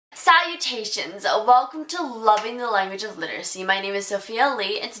Salutations! Welcome to Loving the Language of Literacy. My name is Sophia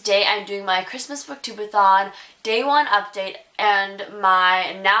Lee, and today I'm doing my Christmas BookTube-a-Thon Day 1 update and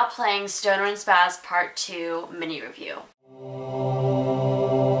my now playing Stoner and Spaz Part 2 mini review.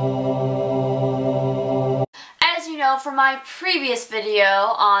 As you know from my previous video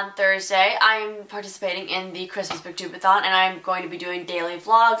on Thursday, I'm participating in the Christmas BookTube-a-Thon and I'm going to be doing daily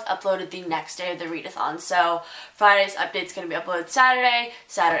vlogs uploaded the next day of the Read-a-Thon. So Friday's update is going to be uploaded Saturday,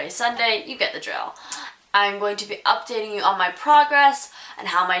 Sunday, you get the drill. I'm going to be updating you on my progress and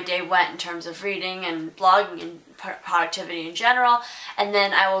how my day went in terms of reading and blogging and productivity in general, and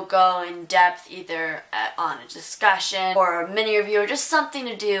then I will go in depth either on a discussion or a mini review or just something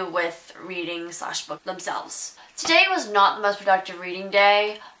to do with reading / book themselves. Today was not the most productive reading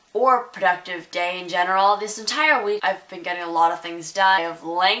day or productive day in general. This entire week I've been getting a lot of things done. I have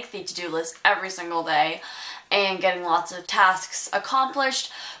lengthy to-do lists every single day and getting lots of tasks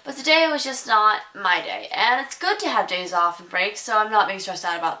accomplished, but today was just not my day. And it's good to have days off and breaks, so I'm not being stressed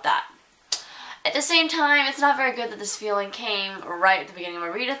out about that. At the same time, it's not very good that this feeling came right at the beginning of my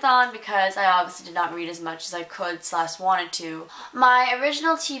Read-a-Thon because I obviously did not read as much as I could / wanted to. My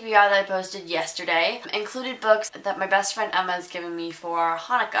original TBR that I posted yesterday included books that my best friend Emma has given me for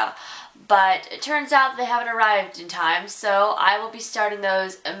Hanukkah, but it turns out they haven't arrived in time, so I will be starting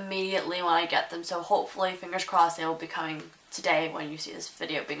those immediately when I get them, so hopefully, fingers crossed, they will be coming today when you see this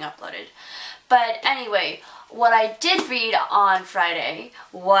video being uploaded. But anyway, what I did read on Friday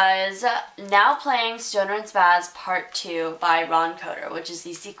was Now Playing Stoner and Spaz Part 2 by Ron Coder, which is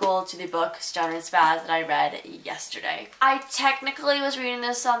the sequel to the book Stoner and Spaz that I read yesterday. I technically was reading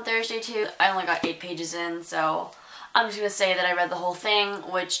this on Thursday too. I only got 8 pages in, so I'm just going to say that I read the whole thing,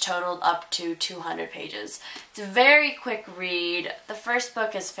 which totaled up to 200 pages. It's a very quick read. The first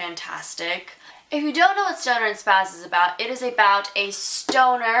book is fantastic. If you don't know what Stoner and Spaz is about, it is about a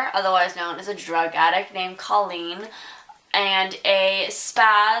stoner, otherwise known as a drug addict, named Colleen, and a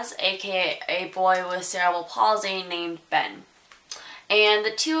spaz, aka a boy with cerebral palsy, named Ben. And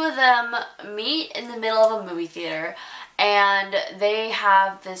the two of them meet in the middle of a movie theater, and they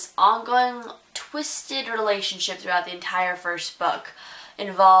have this ongoing twisted relationship throughout the entire first book,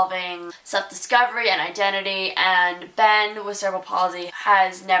 involving self-discovery and identity, and Ben with cerebral palsy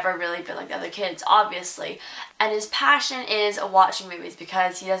has never really been like the other kids, obviously, and his passion is watching movies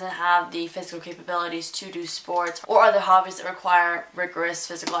because he doesn't have the physical capabilities to do sports or other hobbies that require rigorous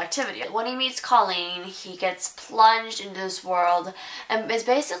physical activity. When he meets Colleen, he gets plunged into this world and is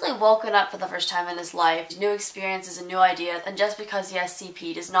basically woken up for the first time in his life. New experiences and new ideas, and just because he has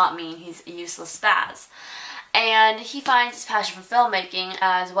CP does not mean he's a useless spaz. And he finds his passion for filmmaking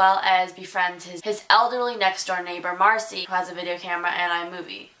as well as befriends his elderly next door neighbor Marcy, who has a video camera and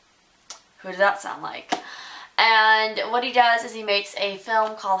iMovie. Who does that sound like? And what he does is he makes a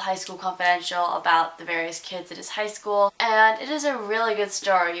film called High School Confidential about the various kids at his high school, and it is a really good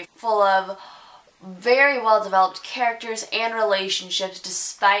story full of very well developed characters and relationships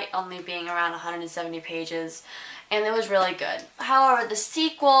despite only being around 170 pages. And it was really good. However, the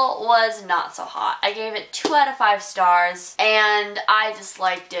sequel was not so hot. I gave it 2 out of 5 stars, and I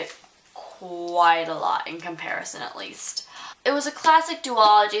disliked it quite a lot in comparison, at least. It was a classic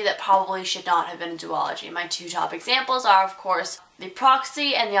duology that probably should not have been a duology. My 2 top examples are, of course, The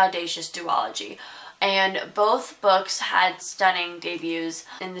Proxy and The Audacious duology. And both books had stunning debuts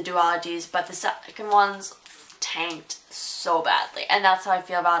in the duologies, but the second ones tanked so badly. And that's how I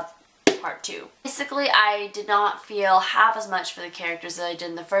feel about Part 2. Basically, I did not feel half as much for the characters that I did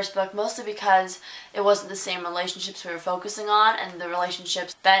in the first book, mostly because it wasn't the same relationships we were focusing on, and the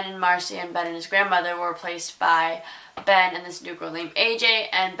relationships Ben and Marcy and Ben and his grandmother were replaced by Ben and this new girl named AJ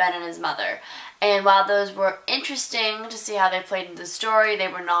and Ben and his mother. And while those were interesting to see how they played into the story, they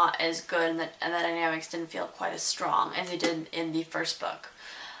were not as good, and the dynamics didn't feel quite as strong as they did in the first book.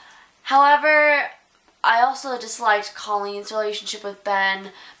 However, I also disliked Colleen's relationship with Ben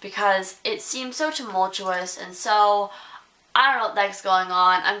because it seemed so tumultuous and so, I don't know what the heck's going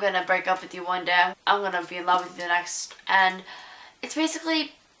on, I'm gonna break up with you one day, I'm gonna be in love with you the next, and it's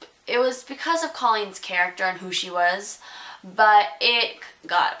basically, it was because of Colleen's character and who she was, but it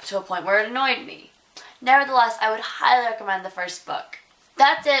got to a point where it annoyed me. Nevertheless, I would highly recommend the first book.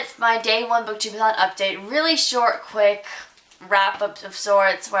 That's it for my Day 1 BookTube-a-Thon update. Really short, quick wrap-up of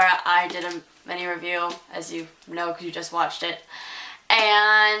sorts where I did a mini review, as you know because you just watched it.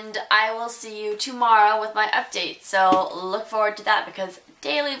 And I will see you tomorrow with my update, so look forward to that because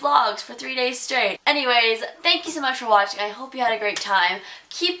daily vlogs for 3 days straight. Anyways, thank you so much for watching. I hope you had a great time.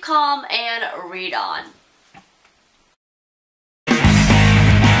 Keep calm and read on.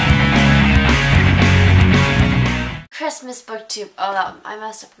 Christmas booktube. Oh, I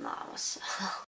messed up on that one.